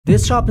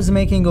This shop is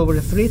making over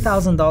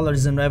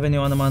 $3,000 in revenue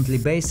on a monthly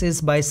basis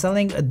by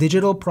selling a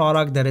digital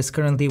product that is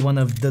currently one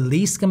of the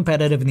least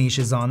competitive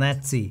niches on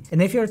Etsy.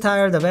 And if you're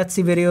tired of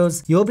Etsy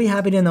videos, you'll be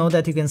happy to know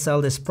that you can sell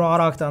this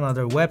product on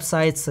other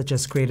websites such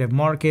as Creative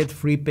Market,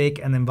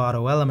 Freepik, and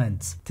Envato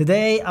Elements.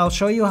 Today, I'll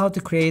show you how to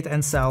create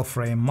and sell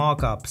frame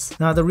mockups.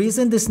 Now, the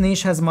reason this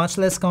niche has much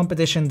less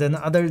competition than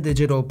other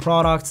digital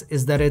products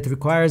is that it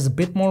requires a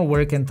bit more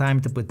work and time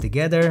to put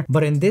together,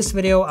 but in this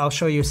video, I'll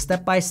show you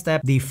step by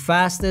step the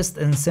fastest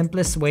and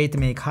simplest way to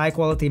make high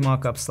quality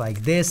mockups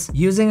like this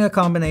using a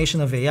combination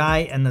of AI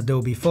and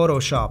Adobe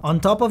Photoshop. On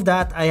top of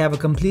that, I have a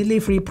completely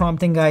free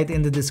prompting guide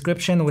in the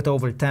description with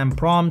over 10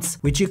 prompts,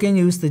 which you can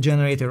use to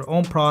generate your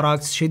own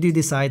products should you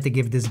decide to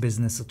give this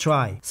business a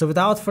try. So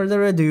without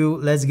further ado,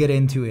 let's get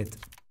into it.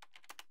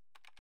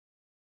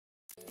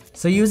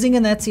 So using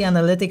an Etsy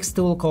analytics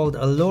tool called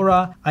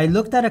Allura, I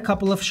looked at a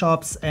couple of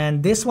shops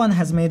and this one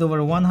has made over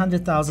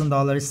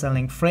 $100,000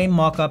 selling frame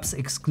mockups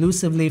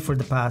exclusively for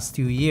the past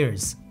 2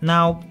 years.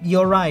 Now,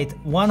 you're right,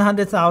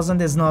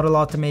 $100,000 is not a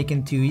lot to make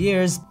in 2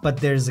 years, but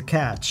there's a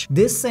catch.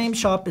 This same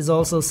shop is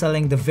also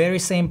selling the very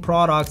same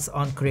products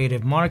on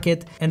Creative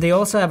Market, and they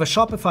also have a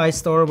Shopify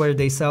store where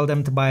they sell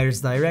them to buyers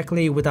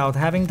directly without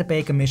having to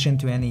pay commission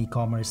to any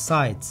e-commerce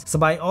sites. So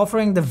by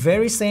offering the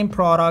very same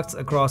products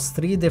across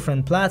 3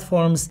 different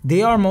platforms,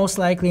 they are most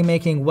likely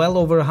making well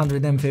over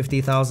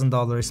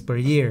 $150,000 per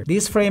year.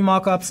 These frame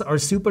mockups are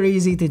super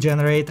easy to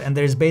generate, and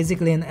there's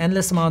basically an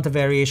endless amount of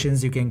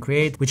variations you can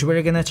create, which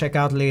we're gonna check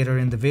out later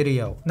in the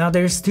video. Now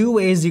there's 2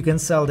 ways you can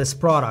sell this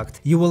product.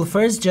 You will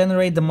first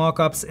generate the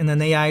mockups in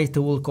an AI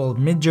tool called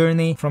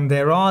Midjourney. From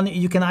there on,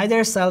 you can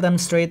either sell them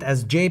straight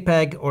as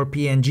JPEG or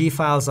PNG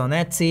files on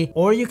Etsy,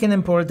 or you can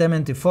import them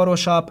into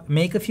Photoshop,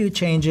 make a few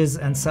changes,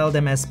 and sell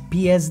them as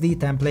PSD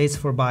templates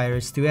for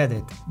buyers to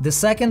edit. The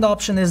second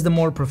option is the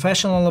more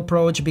professional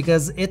approach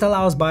because it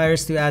allows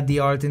buyers to add the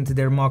art into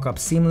their mockup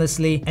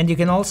seamlessly, and you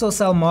can also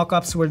sell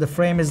mockups where the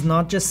frame is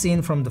not just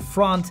seen from the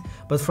front,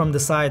 but from the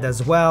side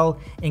as well,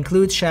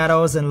 include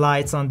shadows and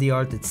lights on the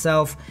art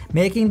itself,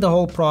 making the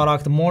whole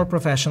product more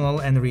professional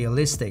and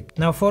realistic.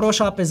 Now,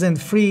 Photoshop isn't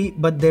free,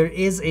 but there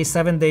is a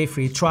 7-day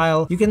free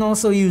trial. You can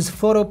also use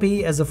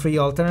Photopea as a free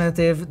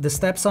alternative. The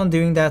steps on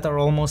doing that are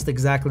almost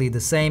exactly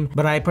the same,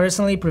 but I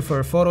personally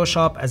prefer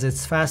Photoshop as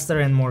it's faster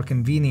and more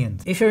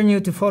convenient. If you're new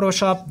to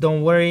Photoshop,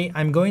 don't worry,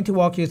 I'm going to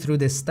walk you through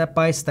this step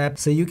by step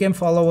so you can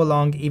follow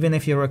along even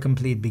if you're a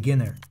complete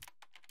beginner.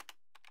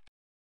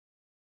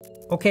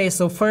 Okay,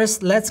 so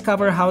first let's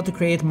cover how to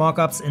create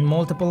mockups in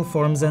multiple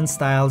forms and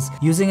styles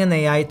using an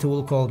AI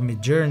tool called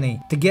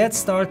Midjourney. To get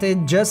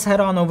started, just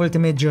head on over to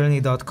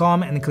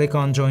midjourney.com and click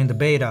on join the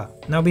beta.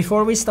 Now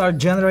before we start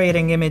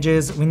generating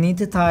images, we need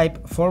to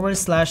type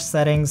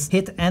 /settings,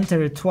 hit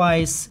enter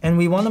twice, and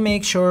we want to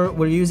make sure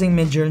we're using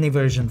Midjourney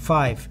version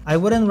 5. I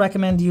wouldn't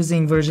recommend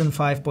using version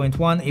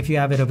 5.1 if you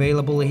have it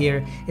available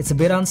here. It's a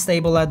bit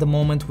unstable at the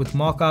moment with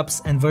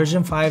mockups, and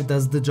version 5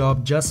 does the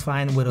job just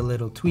fine with a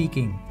little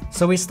tweaking.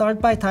 So we start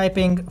by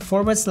typing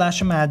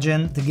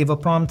 /imagine to give a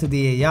prompt to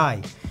the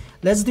AI.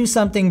 Let's do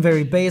something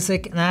very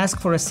basic and ask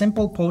for a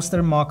simple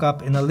poster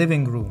mockup in a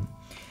living room.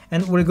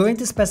 And we're going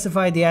to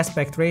specify the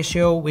aspect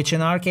ratio, which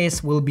in our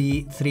case will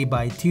be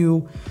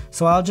 3:2.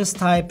 So I'll just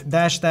type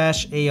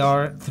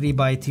 --AR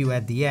 3:2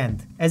 at the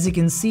end. As you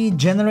can see,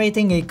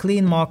 generating a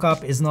clean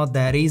mockup is not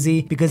that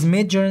easy because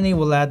Midjourney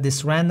will add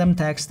this random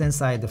text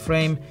inside the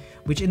frame,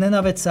 which in and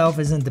of itself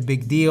isn't a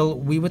big deal.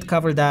 We would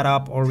cover that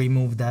up or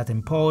remove that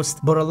in post,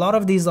 but a lot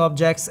of these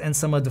objects and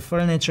some of the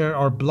furniture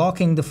are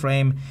blocking the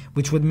frame,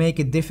 which would make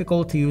it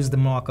difficult to use the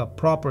mockup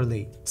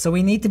properly. So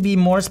we need to be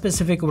more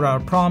specific with our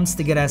prompts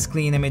to get as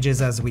clean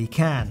images as we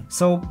can.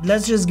 So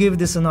let's just give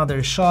this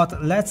another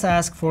shot. Let's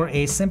ask for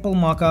a simple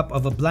mockup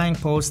of a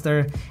blank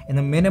poster in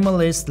a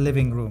minimalist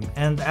living room,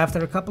 and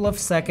after a couple of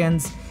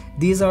seconds,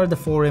 these are the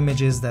 4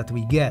 images that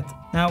we get.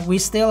 Now, we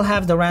still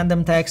have the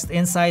random text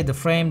inside the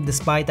frame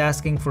despite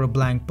asking for a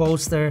blank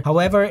poster.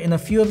 However, in a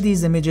few of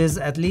these images,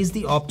 at least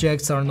the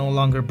objects are no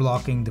longer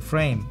blocking the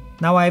frame.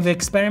 Now, I've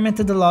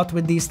experimented a lot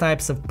with these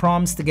types of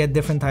prompts to get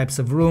different types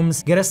of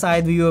rooms, get a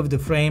side view of the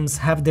frames,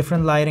 have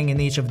different lighting in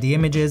each of the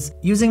images.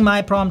 Using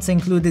my prompts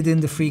included in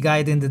the free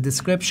guide in the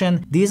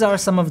description, these are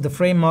some of the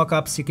frame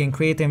mockups you can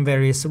create in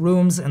various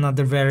rooms and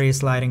under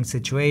various lighting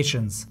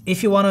situations.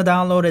 If you want to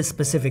download a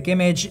specific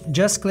image,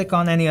 just click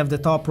on any of the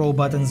top row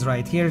buttons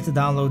right here to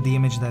download the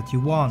image that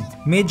you want.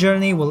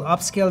 Midjourney will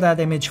upscale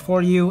that image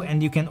for you,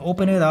 and you can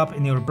open it up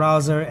in your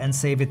browser and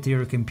save it to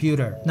your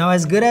computer. Now,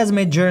 as good as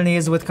Midjourney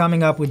is with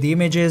coming up with the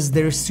images,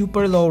 they're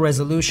super low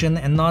resolution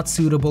and not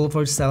suitable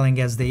for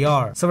selling as they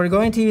are. So we're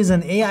going to use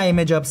an AI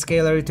image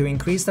upscaler to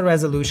increase the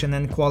resolution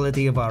and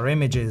quality of our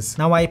images.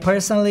 Now, I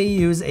personally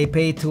use a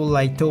paid tool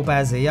like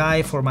Topaz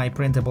AI for my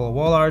printable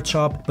wall art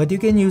shop, but you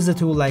can use a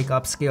tool like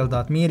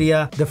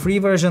upscale.media. The free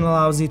version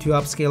allows you to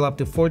upscale up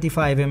to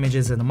 45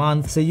 images in a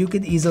month, so you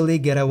could easily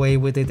get away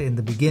with it in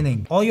the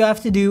beginning. All you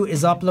have to do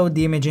is upload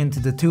the image into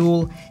the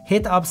tool,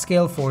 hit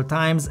upscale 4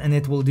 times, and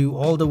it will do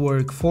all the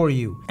work for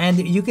you.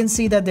 And you can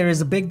see that there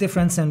is a big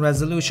difference in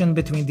resolution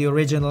between the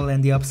original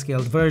and the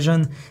upscaled version,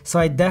 so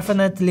I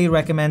definitely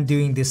recommend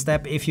doing this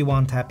step if you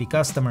want happy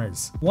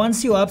customers.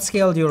 Once you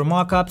upscaled your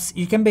mockups,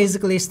 you can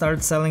basically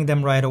start selling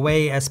them right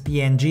away as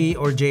PNG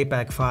or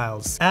JPEG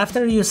files.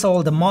 After you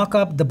sold the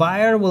mockup, the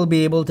buyer will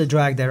be able to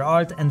drag their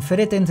art and fit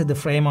it into the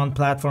frame on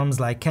platforms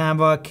like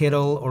Canva,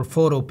 Kittl, or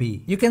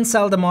Photopea. You can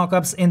sell the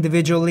mockups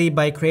individually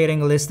by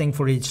creating a listing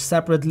for each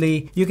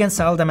separately. You can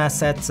sell them as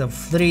sets of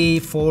 3,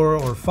 4,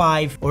 or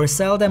 5, or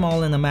sell them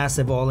all in a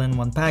massive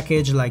all-in-one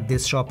package like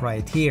this shop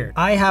right here.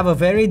 I have a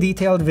very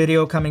detailed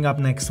video coming up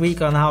next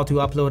week on how to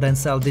upload and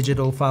sell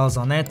digital files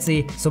on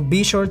Etsy, so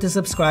be sure to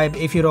subscribe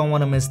if you don't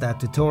want to miss that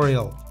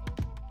tutorial.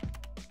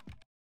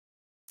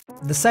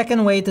 The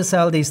second way to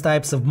sell these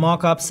types of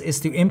mockups is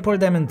to import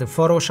them into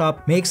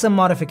Photoshop, make some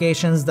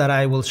modifications that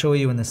I will show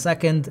you in a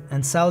second,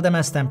 and sell them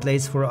as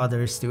templates for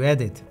others to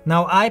edit.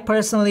 Now, I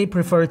personally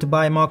prefer to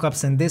buy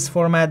mockups in this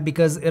format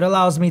because it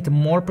allows me to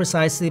more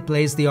precisely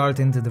place the art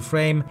into the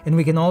frame, and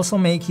we can also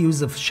make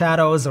use of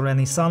shadows or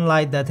any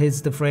sunlight that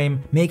hits the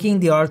frame, making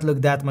the art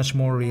look that much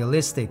more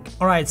realistic.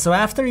 Alright, so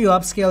after you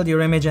upscaled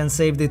your image and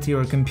saved it to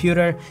your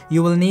computer,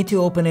 you will need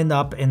to open it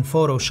up in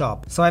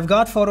Photoshop. So I've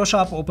got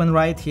Photoshop open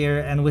right here,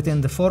 and within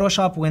the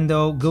Photoshop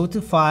window, go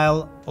to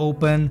File,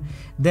 Open,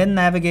 then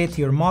navigate to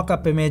your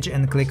mockup image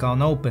and click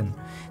on Open.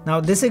 Now,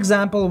 this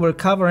example we're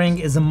covering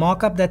is a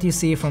mockup that you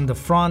see from the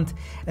front,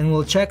 and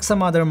we'll check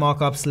some other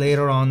mockups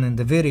later on in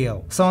the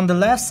video. So on the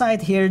left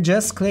side here,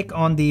 just click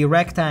on the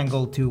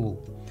rectangle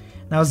tool.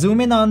 Now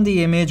zoom in on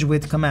the image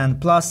with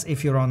Command+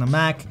 if you're on a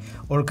Mac,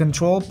 or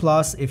Control+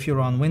 if you're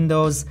on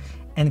Windows,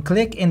 and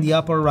click in the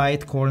upper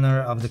right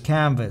corner of the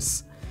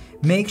canvas.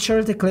 Make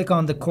sure to click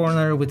on the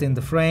corner within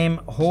the frame,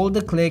 hold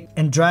the click,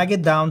 and drag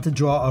it down to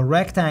draw a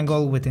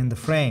rectangle within the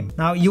frame.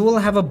 Now you will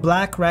have a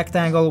black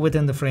rectangle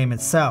within the frame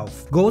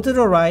itself. Go to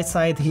the right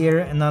side here,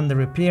 and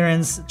under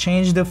Appearance,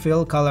 change the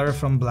fill color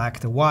from black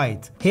to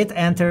white. Hit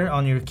Enter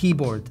on your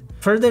keyboard.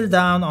 Further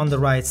down on the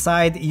right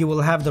side, you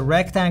will have the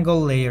rectangle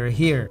layer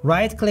here.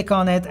 Right click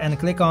on it and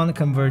click on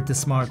Convert to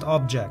Smart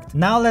Object.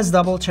 Now let's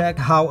double check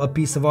how a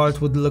piece of art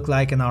would look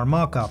like in our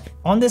mockup.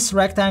 On this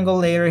rectangle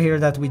layer here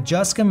that we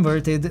just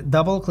converted,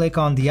 double click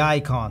on the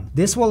icon.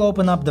 This will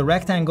open up the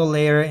rectangle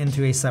layer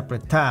into a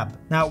separate tab.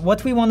 Now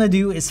what we want to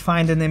do is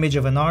find an image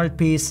of an art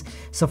piece.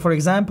 So for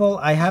example,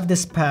 I have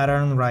this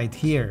pattern right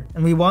here,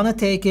 and we want to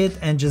take it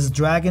and just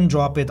drag and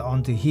drop it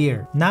onto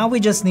here. Now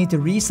we just need to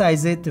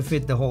resize it to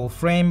fit the whole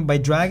frame by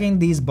dragging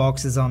these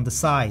boxes on the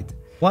side.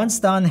 Once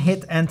done,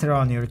 hit Enter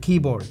on your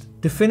keyboard.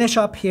 To finish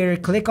up here,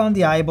 click on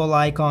the eyeball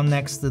icon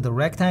next to the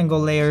rectangle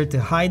layer to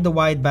hide the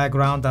white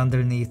background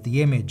underneath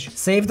the image.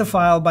 Save the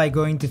file by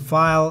going to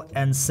File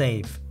and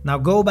Save. Now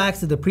go back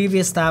to the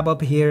previous tab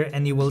up here,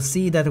 and you will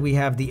see that we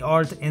have the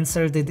art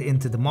inserted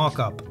into the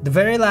mockup. The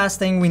very last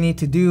thing we need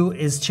to do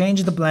is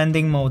change the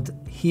blending mode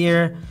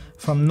here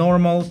from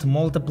normal to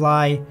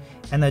multiply,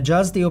 and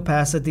adjust the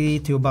opacity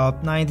to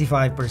about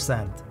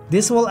 95%.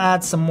 This will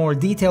add some more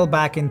detail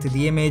back into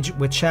the image,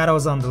 with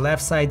shadows on the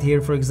left side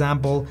here, for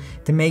example,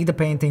 to make the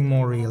painting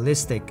more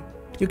realistic.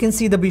 You can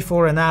see the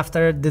before and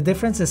after. The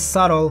difference is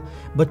subtle,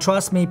 but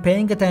trust me,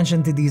 paying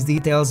attention to these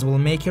details will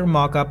make your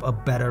mockup a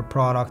better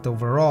product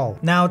overall.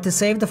 Now, to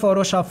save the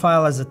Photoshop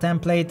file as a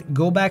template,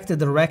 go back to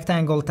the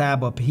rectangle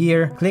tab up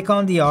here, click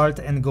on the art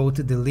and go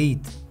to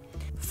Delete.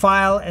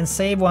 File and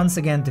save once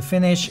again to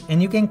finish,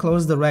 and you can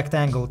close the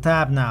rectangle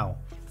tab now.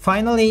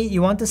 Finally,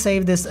 you want to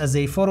save this as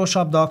a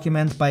Photoshop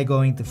document by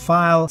going to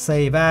File,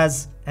 Save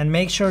As, and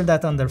make sure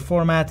that under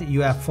Format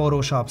you have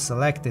Photoshop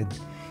selected.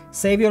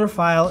 Save your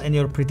file and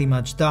you're pretty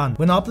much done.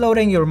 When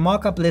uploading your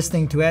mockup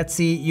listing to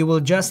Etsy, you will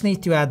just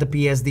need to add the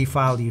PSD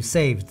file you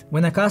saved.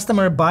 When a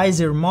customer buys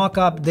your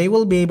mockup, they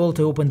will be able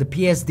to open the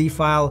PSD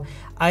file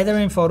either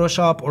in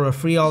Photoshop or a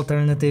free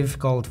alternative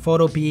called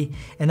Photopea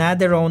and add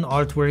their own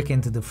artwork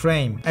into the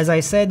frame. As I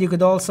said, you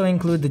could also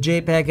include the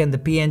JPEG and the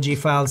PNG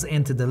files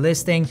into the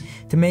listing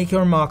to make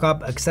your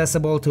mockup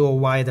accessible to a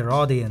wider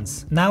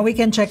audience. Now we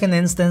can check an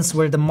instance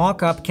where the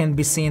mockup can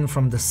be seen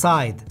from the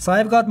side. So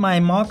I've got my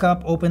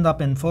mockup opened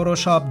up in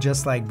Photoshop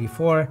just like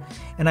before,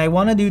 and I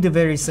want to do the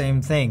very same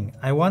thing.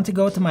 I want to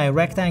go to my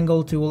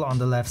rectangle tool on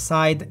the left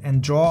side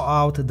and draw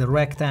out the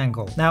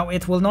rectangle. Now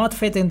it will not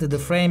fit into the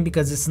frame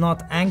because it's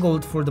not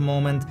angled for the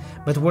moment,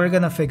 but we're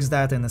gonna fix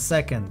that in a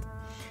second.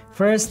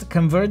 First,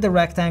 convert the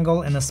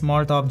rectangle in a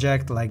smart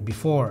object like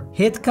before.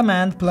 Hit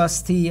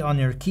Command+T on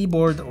your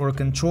keyboard or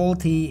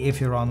Control+T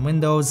if you're on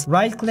Windows.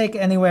 Right click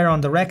anywhere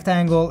on the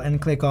rectangle and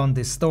click on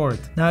Distort.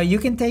 Now you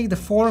can take the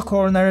four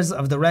corners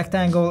of the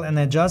rectangle and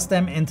adjust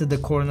them into the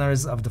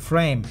corners of the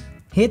frame.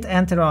 Hit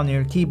Enter on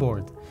your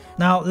keyboard.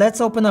 Now let's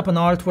open up an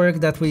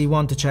artwork that we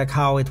want to check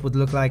how it would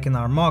look like in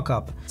our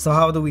mockup. So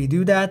how do we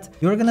do that?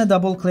 You're gonna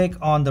double click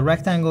on the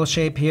rectangle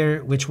shape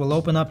here, which will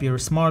open up your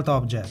smart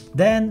object.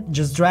 Then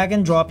just drag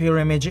and drop your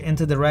image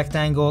into the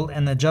rectangle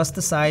and adjust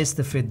the size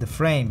to fit the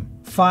frame.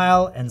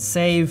 File and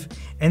Save.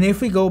 And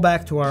if we go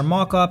back to our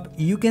mockup,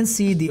 you can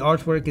see the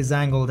artwork is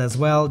angled as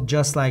well,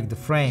 just like the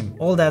frame.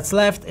 All that's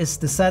left is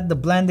to set the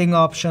blending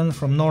option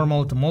from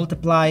normal to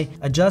multiply,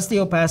 adjust the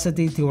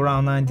opacity to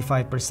around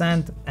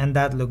 95%, and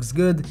that looks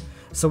good.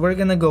 So we're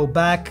gonna go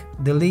back,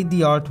 delete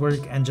the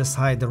artwork, and just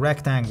hide the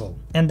rectangle.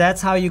 And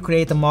that's how you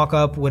create a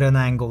mockup with an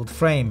angled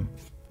frame.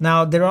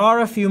 Now, there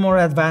are a few more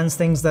advanced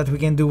things that we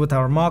can do with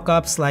our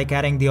mockups, like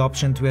adding the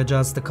option to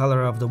adjust the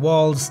color of the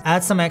walls,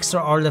 add some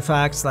extra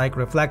artifacts like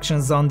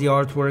reflections on the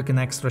artwork and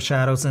extra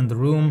shadows in the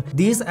room.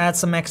 These add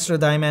some extra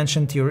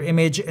dimension to your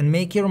image and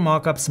make your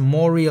mockups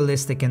more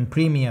realistic and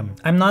premium.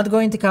 I'm not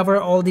going to cover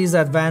all these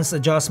advanced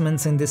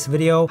adjustments in this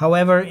video.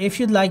 However, if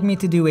you'd like me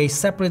to do a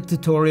separate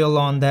tutorial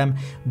on them,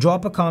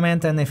 drop a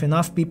comment, and if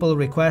enough people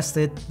request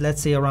it,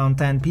 let's say around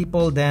 10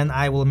 people, then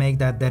I will make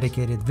that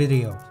dedicated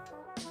video.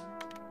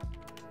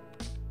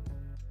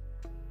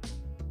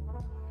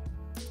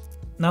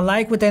 Now,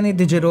 like with any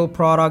digital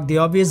product, the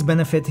obvious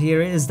benefit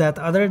here is that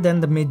other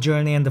than the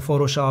Midjourney and the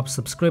Photoshop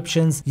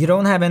subscriptions, you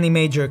don't have any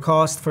major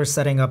cost for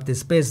setting up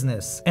this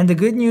business. And the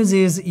good news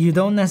is you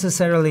don't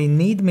necessarily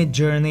need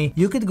Midjourney.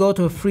 You could go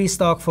to a free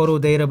stock photo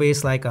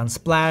database like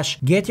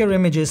Unsplash, get your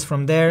images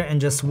from there,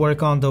 and just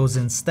work on those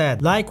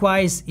instead.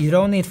 Likewise, you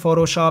don't need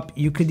Photoshop.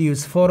 You could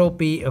use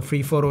Photopea, a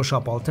free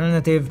Photoshop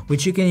alternative,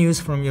 which you can use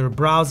from your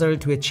browser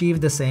to achieve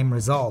the same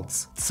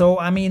results. So,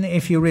 I mean,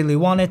 if you really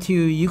wanted to,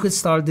 you could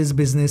start this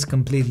business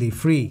completely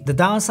free. The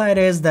downside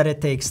is that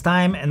it takes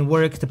time and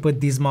work to put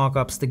these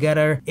mockups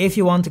together if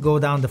you want to go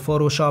down the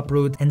Photoshop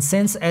route, and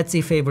since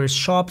Etsy favors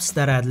shops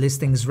that add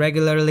listings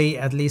regularly,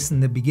 at least in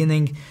the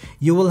beginning,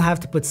 you will have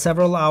to put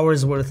several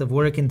hours worth of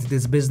work into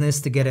this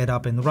business to get it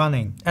up and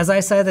running. As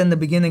I said in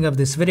the beginning of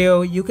this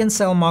video, you can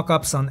sell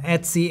mockups on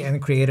Etsy and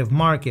Creative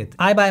Market.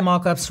 I buy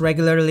mockups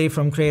regularly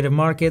from Creative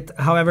Market,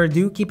 however,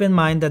 do keep in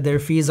mind that their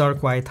fees are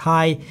quite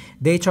high.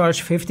 They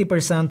charge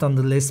 50% on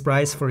the list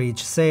price for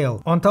each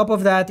sale. On top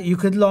of that, you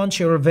could launch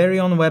your very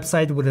own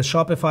website with a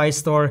Shopify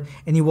store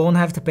and you won't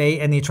have to pay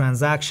any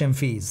transaction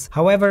fees.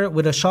 However,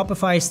 with a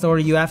Shopify store,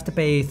 you have to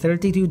pay a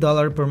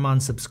 $32 per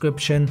month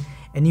subscription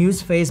and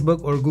use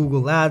Facebook or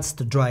Google Ads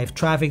to drive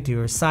traffic to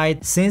your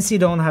site, since you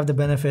don't have the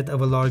benefit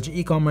of a large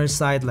e-commerce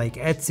site like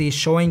Etsy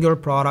showing your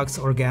products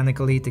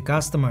organically to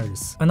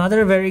customers.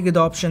 Another very good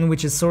option,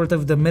 which is sort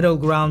of the middle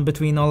ground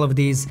between all of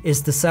these,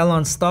 is to sell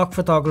on stock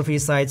photography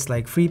sites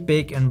like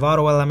Freepik,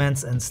 Envato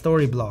Elements, and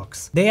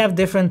Storyblocks. They have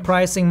different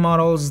pricing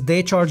models.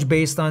 They charge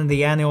based on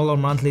the annual or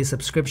monthly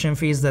subscription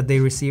fees that they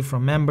receive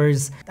from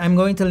members. I'm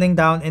going to link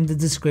down in the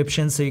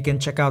description so you can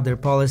check out their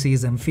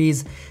policies and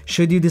fees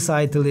should you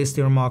decide to list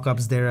your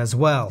mockups there as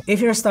well. If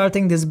you're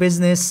starting this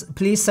business,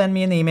 please send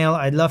me an email.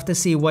 I'd love to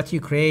see what you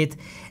create.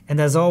 And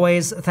as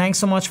always, thanks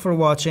so much for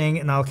watching,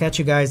 and I'll catch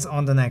you guys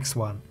on the next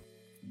one.